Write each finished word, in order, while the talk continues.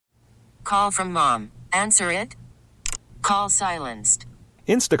Call from mom. Answer it. Call silenced.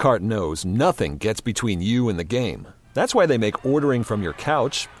 Instacart knows nothing gets between you and the game. That's why they make ordering from your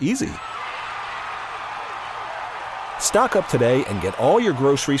couch easy. Stock up today and get all your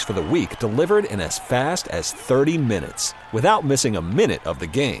groceries for the week delivered in as fast as 30 minutes without missing a minute of the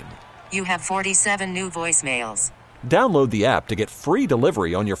game. You have 47 new voicemails. Download the app to get free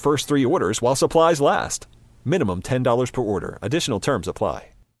delivery on your first 3 orders while supplies last. Minimum $10 per order. Additional terms apply.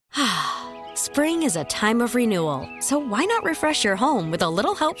 Spring is a time of renewal, so why not refresh your home with a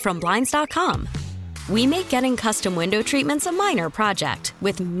little help from Blinds.com? We make getting custom window treatments a minor project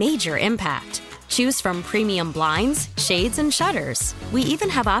with major impact. Choose from premium blinds, shades, and shutters. We even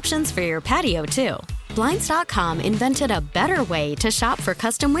have options for your patio, too. Blinds.com invented a better way to shop for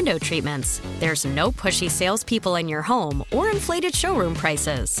custom window treatments. There's no pushy salespeople in your home or inflated showroom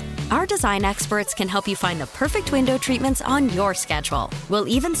prices. Our design experts can help you find the perfect window treatments on your schedule. We'll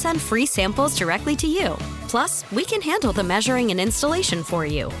even send free samples directly to you. Plus, we can handle the measuring and installation for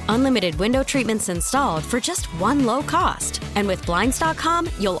you. Unlimited window treatments installed for just one low cost. And with Blinds.com,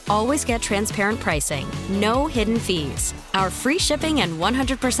 you'll always get transparent pricing. No hidden fees. Our free shipping and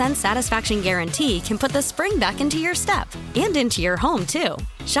 100% satisfaction guarantee can put the spring back into your step and into your home, too.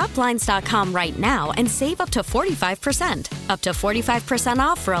 Shop Blinds.com right now and save up to 45%. Up to 45%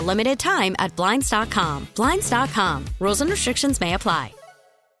 off for a limited time at Blinds.com. Blinds.com. Rules and restrictions may apply.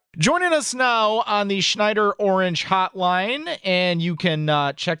 Joining us now on the Schneider Orange Hotline, and you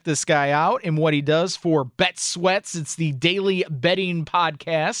can check this guy out and what he does for Bet Sweats. It's the daily betting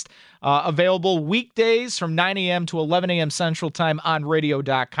podcast, available weekdays from 9 a.m. to 11 a.m. Central Time on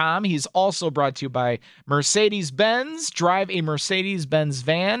radio.com. He's also brought to you by Mercedes-Benz. Drive a Mercedes-Benz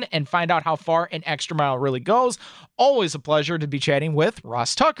van and find out how far an extra mile really goes. Always a pleasure to be chatting with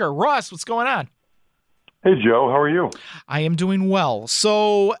Ross Tucker. Ross, what's going on? Hey, Joe. How are you? I am doing well.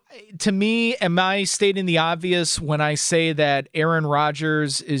 So, to me, am I stating the obvious when I say that Aaron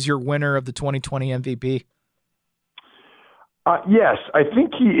Rodgers is your winner of the 2020 MVP? Yes, I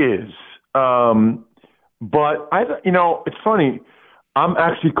think he is. But, it's funny. I'm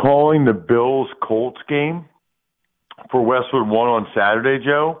actually calling the Bills-Colts game for Westwood One on Saturday,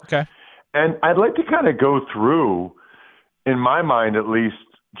 Joe. Okay. And I'd like to kind of go through, in my mind at least,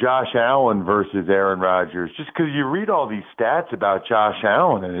 Josh Allen versus Aaron Rodgers, just because you read all these stats about Josh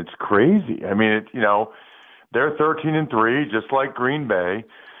Allen and it's crazy. I mean, they're 13-3, just like Green Bay.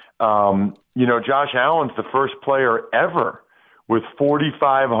 Josh Allen's the first player ever with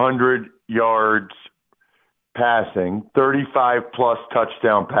 4,500 yards passing, 35-plus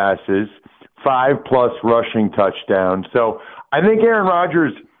touchdown passes, 5-plus rushing touchdowns. So I think Aaron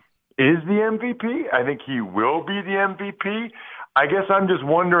Rodgers is the MVP. I think he will be the MVP. I guess I'm just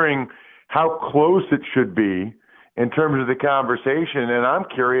wondering how close it should be in terms of the conversation, and I'm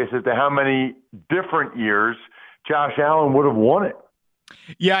curious as to how many different years Josh Allen would have won it.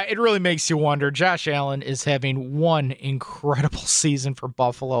 Yeah, it really makes you wonder. Josh Allen is having one incredible season for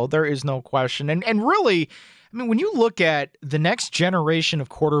Buffalo. There is no question. And really, I mean, when you look at the next generation of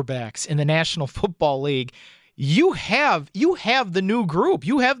quarterbacks in the National Football League, you have the new group.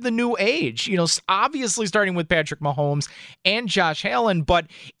 You have the new age, obviously starting with Patrick Mahomes and Josh Allen, but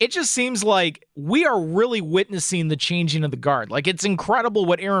it just seems like we are really witnessing the changing of the guard. Like, it's incredible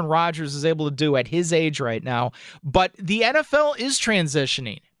what Aaron Rodgers is able to do at his age right now, but the NFL is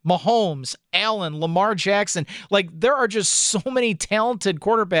transitioning. Mahomes, Allen, Lamar Jackson, like, there are just so many talented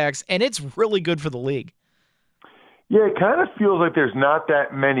quarterbacks, and it's really good for the league. Yeah, it kind of feels like there's not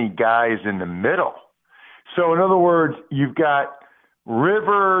that many guys in the middle. So, in other words, you've got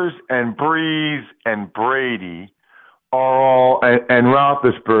Rivers and Breeze and Brady and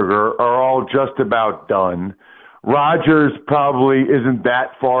Roethlisberger are all just about done. Rodgers probably isn't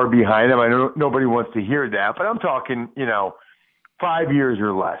that far behind him. I know nobody wants to hear that, but I'm talking, 5 years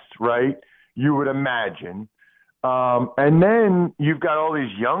or less, right? You would imagine. And then you've got all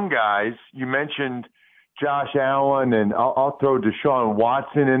these young guys. You mentioned Josh Allen, and I'll throw Deshaun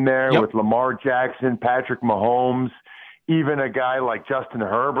Watson in there with Lamar Jackson, Patrick Mahomes, even a guy like Justin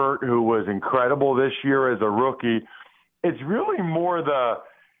Herbert, who was incredible this year as a rookie. It's really more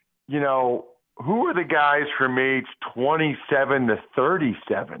who are the guys from age 27 to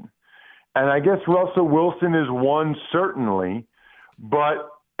 37? And I guess Russell Wilson is one, certainly,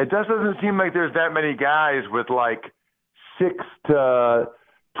 but it just doesn't seem like there's that many guys with like 6 to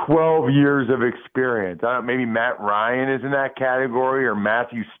 12 years of experience. Maybe Matt Ryan is in that category, or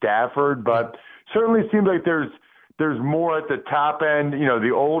Matthew Stafford, but certainly seems like there's more at the top end,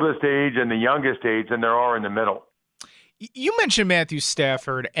 the oldest age and the youngest age, than there are in the middle. You mentioned Matthew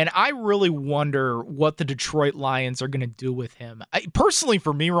Stafford, and I really wonder what the Detroit Lions are going to do with him. Personally,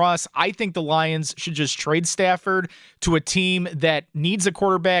 for me, Ross, I think the Lions should just trade Stafford to a team that needs a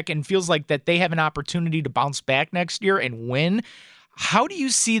quarterback and feels like that they have an opportunity to bounce back next year and win. How do you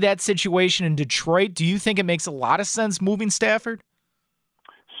see that situation in Detroit? Do you think it makes a lot of sense moving Stafford?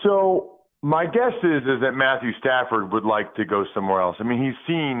 So my guess is that Matthew Stafford would like to go somewhere else. I mean, he's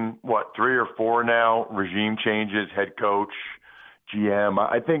seen, 3 or 4 now, regime changes, head coach, GM.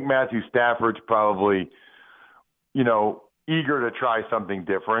 I think Matthew Stafford's probably, eager to try something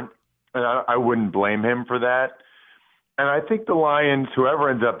different, and I wouldn't blame him for that. And I think the Lions, whoever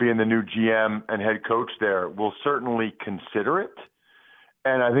ends up being the new GM and head coach there, will certainly consider it.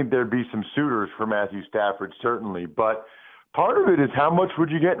 And I think there'd be some suitors for Matthew Stafford, certainly. But part of it is how much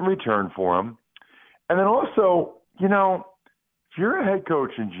would you get in return for him? And then also, if you're a head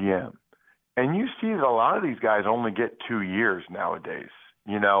coach and GM and you see that a lot of these guys only get 2 years nowadays,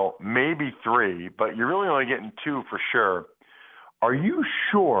 maybe 3, but you're really only getting 2 for sure. Are you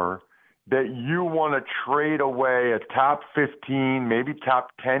sure that you want to trade away a top 15, maybe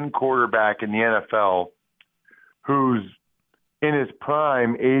top 10 quarterback in the NFL who's in his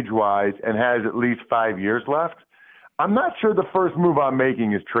prime age-wise and has at least 5 years left? I'm not sure the first move I'm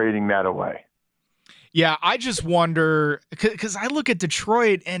making is trading that away. Yeah, I just wonder, because I look at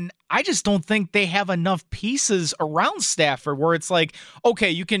Detroit and I just don't think they have enough pieces around Stafford where it's like, okay,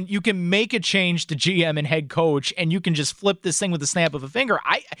 you can make a change to GM and head coach and you can just flip this thing with the snap of a finger.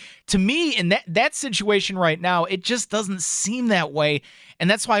 To me, in that situation right now, it just doesn't seem that way. And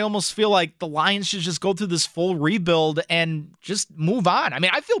that's why I almost feel like the Lions should just go through this full rebuild and just move on. I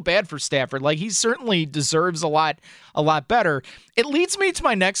mean, I feel bad for Stafford. Like, he certainly deserves a lot better. It leads me to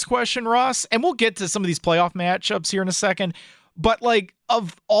my next question, Ross, and we'll get to some of these playoff matchups here in a second. But like,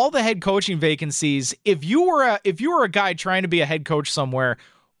 of all the head coaching vacancies, if you were a guy trying to be a head coach somewhere,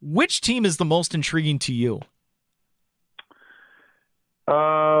 which team is the most intriguing to you?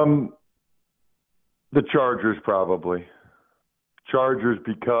 The Chargers, probably. Chargers,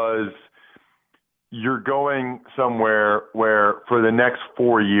 because you're going somewhere where for the next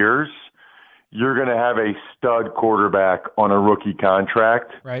 4 years, you're going to have a stud quarterback on a rookie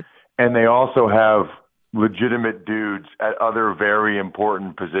contract. Right. And they also have legitimate dudes at other very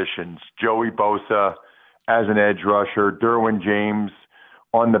important positions. Joey Bosa as an edge rusher, Derwin James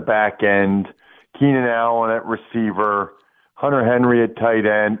on the back end, Keenan Allen at receiver, Hunter Henry at tight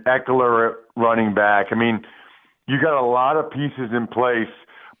end, Eckler at running back. I mean, you got a lot of pieces in place,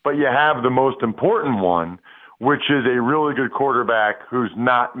 but you have the most important one, which is a really good quarterback who's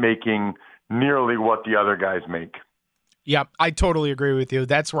not making nearly what the other guys make. Yeah, I totally agree with you.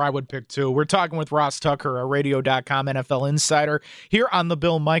 That's where I would pick too. We're talking with Ross Tucker, a Radio.com NFL insider, here on the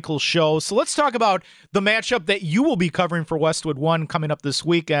Bill Michaels Show. So let's talk about the matchup that you will be covering for Westwood One coming up this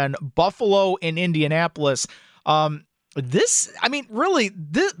weekend, Buffalo and Indianapolis. I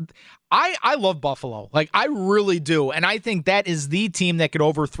love Buffalo. Like, I really do. And I think that is the team that could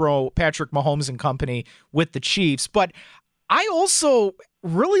overthrow Patrick Mahomes and company with the Chiefs. But I also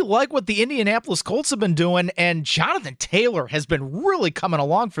really like what the Indianapolis Colts have been doing, and Jonathan Taylor has been really coming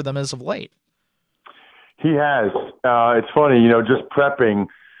along for them as of late. He has. It's funny, just prepping.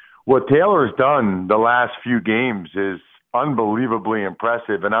 What Taylor's done the last few games is unbelievably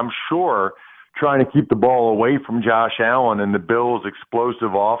impressive, and I'm sure trying to keep the ball away from Josh Allen and the Bills'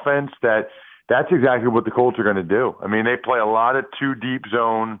 explosive offense, that's exactly what the Colts are going to do. I mean, they play a lot of 2-deep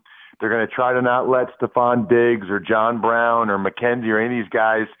zone. They're going to try to not let Stephon Diggs or John Brown or McKenzie or any of these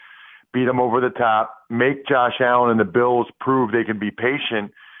guys beat them over the top, make Josh Allen and the Bills prove they can be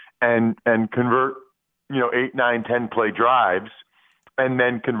patient and convert, 8, 9, 10 play drives. And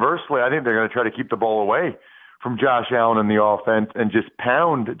then conversely, I think they're going to try to keep the ball away from Josh Allen and the offense and just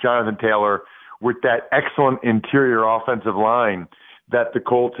pound Jonathan Taylor with that excellent interior offensive line that the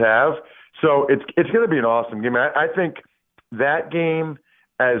Colts have. So it's going to be an awesome game. I think that game,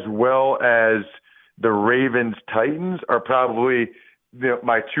 as well as the Ravens-Titans, are probably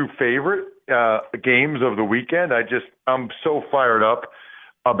my 2 favorite games of the weekend. I'm so fired up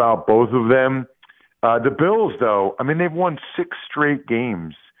about both of them. The Bills, though, I mean, they've won 6 straight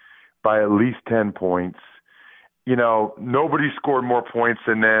games by at least 10 points. Nobody scored more points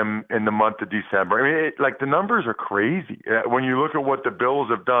than them in the month of December. I mean, the numbers are crazy. When you look at what the Bills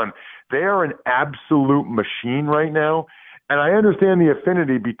have done, they are an absolute machine right now. And I understand the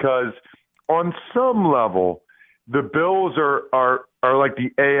affinity because on some level, the Bills are like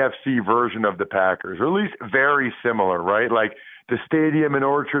the AFC version of the Packers, or at least very similar, right? Like the stadium in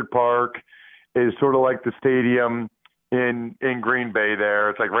Orchard Park is sort of like the stadium in Green Bay there.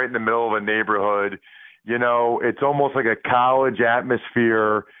 It's like right in the middle of a neighborhood. You know, it's almost like a college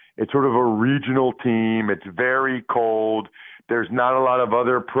atmosphere. It's sort of a regional team. It's very cold. There's not a lot of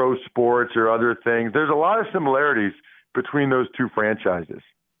other pro sports or other things. There's a lot of similarities between those two franchises.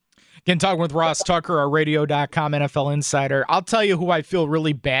 Again, talking with Ross Tucker, our radio.com NFL insider. I'll tell you who I feel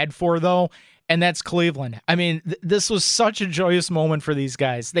really bad for, though, and that's Cleveland. I mean, this was such a joyous moment for these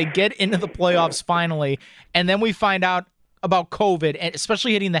guys. They get into the playoffs finally, and then we find out about COVID, and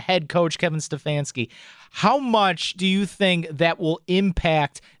especially hitting the head coach, Kevin Stefanski. How much do you think that will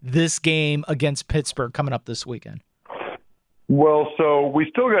impact this game against Pittsburgh coming up this weekend? Well, so we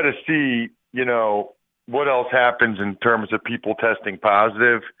still got to see, you know, what else happens in terms of people testing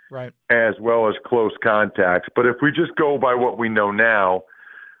positive, right, as well as close contacts. But if we just go by what we know now,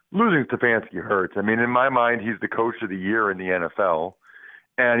 losing Stefanski hurts. I mean, in my mind, he's the coach of the year in the NFL,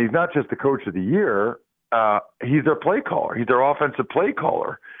 and he's not just the coach of the year. He's their play caller. He's their offensive play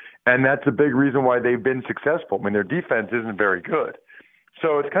caller, and that's a big reason why they've been successful. I mean, their defense isn't very good.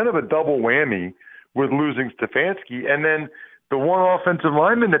 So it's kind of a double whammy with losing Stefanski, and then the one offensive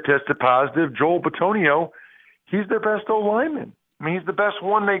lineman that tested positive, Joel Bitonio, he's their best O-lineman. I mean, he's the best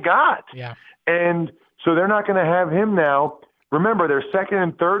one they got. Yeah. And so they're not going to have him now. Remember, their second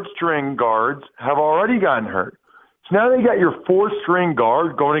and third string guards have already gotten hurt. So now they got your fourth string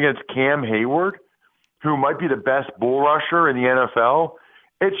guard going against Cam Hayward, who might be the best bull rusher in the NFL.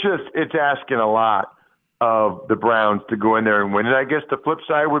 It's asking a lot of the Browns to go in there and win. And I guess the flip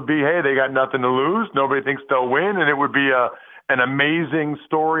side would be, hey, they got nothing to lose. Nobody thinks they'll win, and it would be an amazing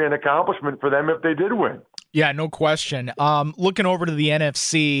story and accomplishment for them if they did win. Yeah, no question. Looking over to the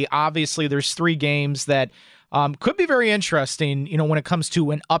NFC, obviously there's 3 games that could be very interesting, you know, when it comes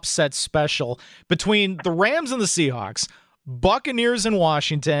to an upset special between the Rams and the Seahawks, Buccaneers in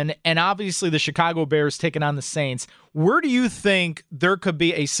Washington, and obviously the Chicago Bears taking on the Saints. Where do you think there could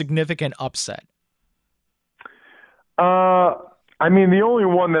be a significant upset? I mean, the only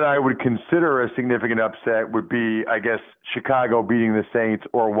one that I would consider a significant upset would be, I guess, Chicago beating the Saints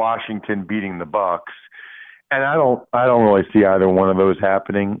or Washington beating the Bucks. And I don't really see either one of those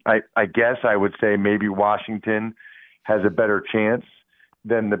happening. I guess I would say maybe Washington has a better chance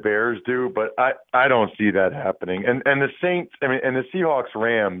than the Bears do, but I don't see that happening. And the Saints, I mean, and the Seahawks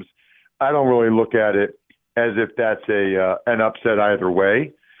Rams, I don't really look at it as if that's an upset either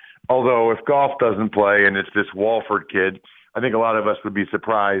way. Although if Goff doesn't play and it's this Walford kid, I think a lot of us would be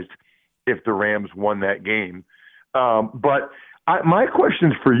surprised if the Rams won that game. But my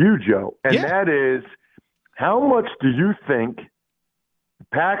question's for you, Joe, and that is, how much do you think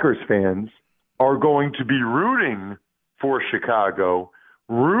Packers fans are going to be rooting for Chicago,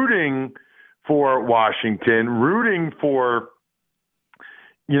 rooting for Washington, rooting for,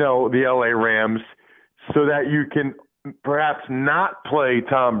 you know, the LA Rams, so that you can perhaps not play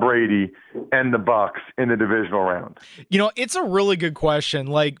Tom Brady and the Bucks in the divisional round? You know, it's a really good question.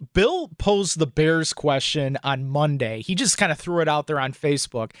 Like, Bill posed the Bears question on Monday. He just kind of threw it out there on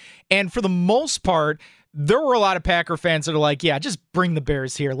Facebook. And for the most part, there were a lot of Packer fans that are like, yeah, just bring the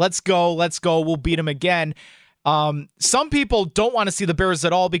Bears here. Let's go. We'll beat them again. Some people don't want to see the Bears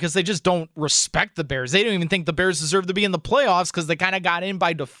at all because they just don't respect the Bears. They don't even think the Bears deserve to be in the playoffs because they kind of got in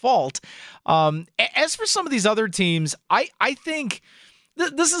by default. As for some of these other teams, I think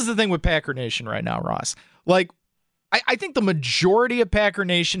this is the thing with Packer Nation right now, Ross. Like, I think the majority of Packer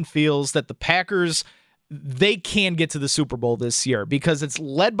Nation feels that the Packers, they can get to the Super Bowl this year because it's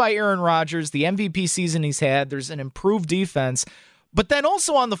led by Aaron Rodgers, the MVP season he's had. There's an improved defense. But then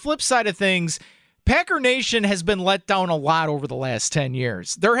also on the flip side of things, Packer Nation has been let down a lot over the last 10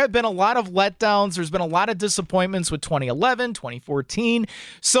 years. There have been a lot of letdowns. There's been a lot of disappointments with 2011, 2014.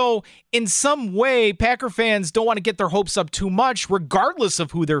 So in some way, Packer fans don't want to get their hopes up too much, regardless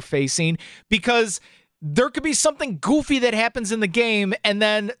of who they're facing, because there could be something goofy that happens in the game, and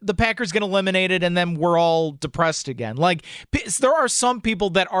then the Packers get eliminated, and then we're all depressed again. Like, there are some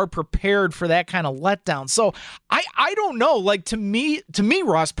people that are prepared for that kind of letdown. So I don't know. Like, to me,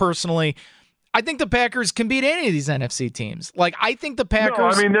 Ross, personally, I think the Packers can beat any of these NFC teams. Like, I think the Packers... No,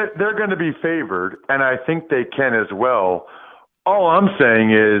 I mean, they're going to be favored, and I think they can as well. All I'm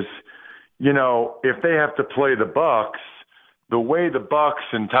saying is, you know, if they have to play the Bucks, the way the Bucks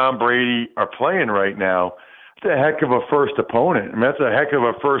and Tom Brady are playing right now, it's a heck of a first opponent. I mean, that's a heck of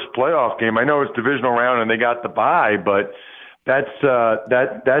a first playoff game. I know it's divisional round and they got the bye, but that's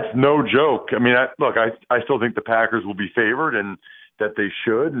no joke. I mean, I still think the Packers will be favored and that they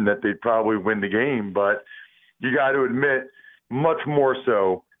should and that they'd probably win the game. But you got to admit, much more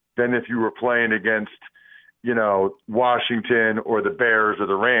so than if you were playing against, you know, Washington or the Bears or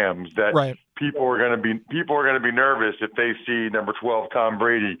the Rams, that right. People are going to be nervous if they see number 12 Tom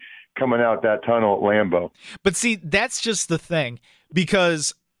Brady coming out that tunnel at Lambeau. But see, that's just the thing,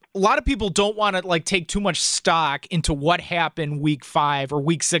 because a lot of people don't want to take too much stock into what happened week 5 or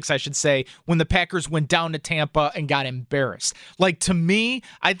week 6, I should say, when the Packers went down to Tampa and got embarrassed. To me,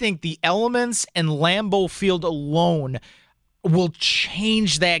 I think the elements and Lambeau Field alone will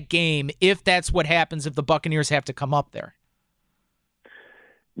change that game if that's what happens, if the Buccaneers have to come up there.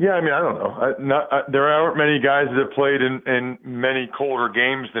 Yeah, I don't know. There aren't many guys that have played in many colder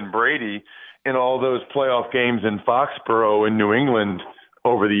games than Brady in all those playoff games in Foxborough in New England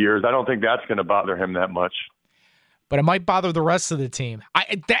over the years. I don't think that's going to bother him that much. But it might bother the rest of the team.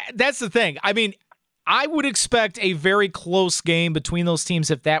 That's the thing. I would expect a very close game between those teams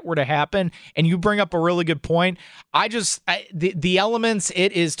if that were to happen. And you bring up a really good point. The elements,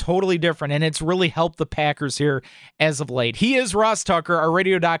 it is totally different, and it's really helped the Packers here as of late. He is Ross Tucker, our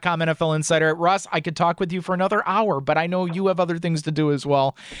Radio.com NFL insider. Ross, I could talk with you for another hour, but I know you have other things to do as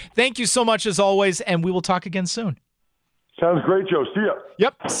well. Thank you so much as always, and we will talk again soon. Sounds great, Joe. See ya.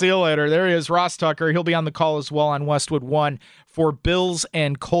 Yep. See you later. There he is, Ross Tucker. He'll be on the call as well on Westwood One for Bills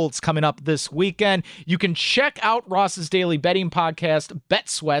and Colts coming up this weekend. You can check out Ross's daily betting podcast, Bet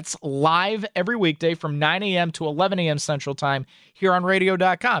Sweats, live every weekday from 9 a.m. to 11 a.m. Central Time here on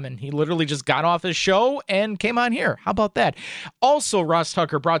Radio.com. And he literally just got off his show and came on here. How about that? Also, Ross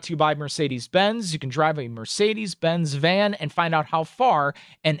Tucker brought to you by Mercedes-Benz. You can drive a Mercedes-Benz van and find out how far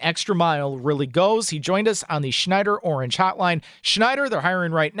an extra mile really goes. He joined us on the Schneider Orange Hotline. Schneider, they're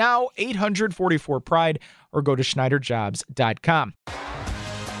hiring right now, 844-PRIDE, or go to SchneiderJobs.com.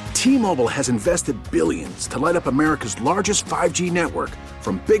 T-Mobile has invested billions to light up America's largest 5G network,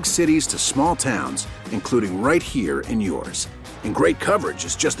 from big cities to small towns, including right here in yours. And great coverage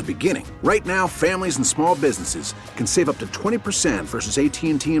is just the beginning. Right now, families and small businesses can save up to 20% versus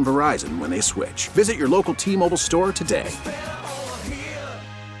AT&T and Verizon when they switch. Visit your local T-Mobile store today.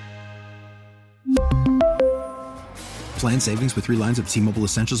 Plan savings with 3 lines of T-Mobile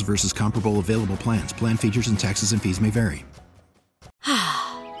Essentials versus comparable available plans. Plan features and taxes and fees may vary.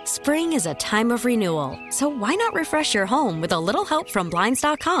 Spring is a time of renewal, so why not refresh your home with a little help from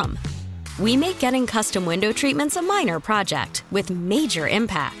Blinds.com? We make getting custom window treatments a minor project with major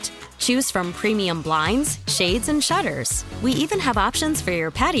impact. Choose from premium blinds, shades, and shutters. We even have options for your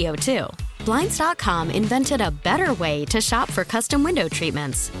patio, too. Blinds.com invented a better way to shop for custom window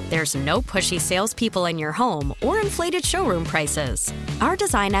treatments. There's no pushy salespeople in your home or inflated showroom prices. Our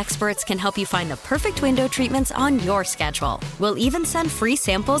design experts can help you find the perfect window treatments on your schedule. We'll even send free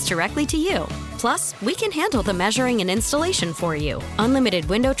samples directly to you. Plus, we can handle the measuring and installation for you. Unlimited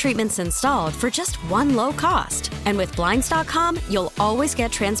window treatments installed for just one low cost. And with Blinds.com, you'll always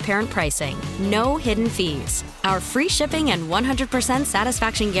get transparent pricing. No hidden fees. Our free shipping and 100%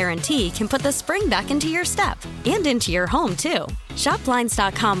 satisfaction guarantee can put the spring back into your step and into your home, too. Shop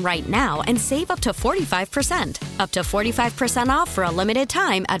Blinds.com right now and save up to 45%. Up to 45% off for a limited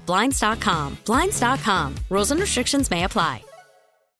time at Blinds.com. Blinds.com. Rules and restrictions may apply.